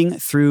journeying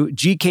through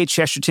G.K.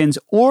 Chesterton's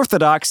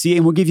Orthodoxy,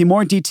 and we'll give you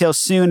more details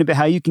soon about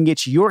how you can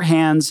get your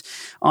hands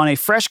on a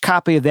fresh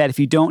copy of that if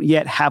you don't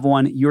yet have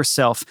one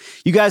yourself.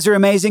 You guys are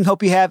amazing.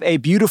 Hope you have a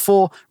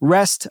beautiful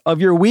rest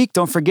of your week.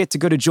 Don't forget to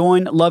go to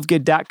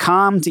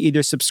joinlovegood.com to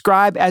either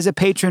subscribe as a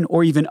patron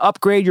or even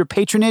upgrade your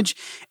patronage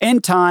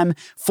in time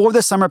for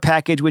the summer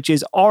package, which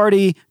is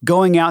already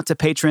going out to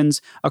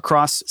patrons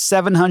across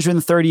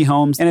 730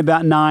 homes in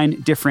about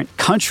 9 different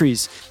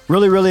countries.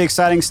 Really, really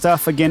exciting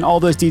stuff. Again, all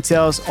those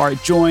details are at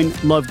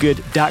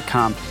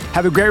joinlovegood.com.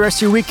 Have a great rest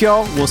of your week,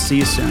 y'all. We'll see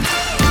you soon.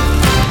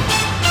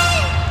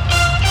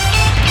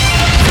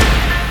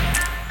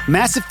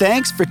 Massive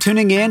thanks for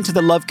tuning in to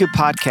the Love Good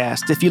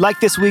podcast. If you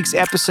like this week's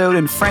episode,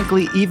 and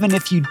frankly, even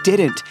if you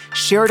didn't,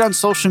 share it on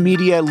social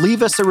media,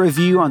 leave us a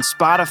review on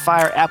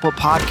Spotify or Apple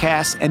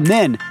Podcasts, and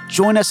then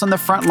join us on the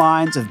front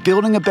lines of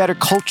building a better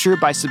culture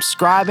by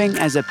subscribing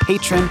as a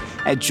patron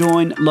at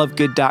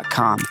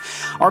joinlovegood.com.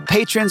 Our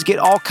patrons get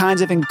all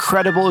kinds of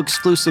incredible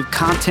exclusive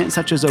content,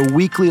 such as a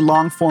weekly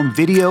long-form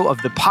video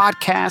of the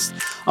podcast,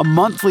 a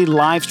monthly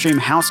live stream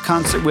house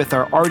concert with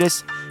our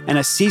artists, and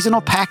a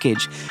seasonal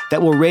package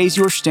that will raise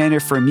your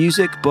standard for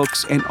music,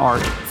 books, and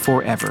art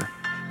forever.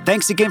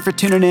 Thanks again for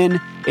tuning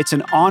in. It's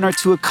an honor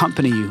to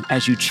accompany you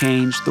as you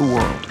change the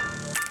world.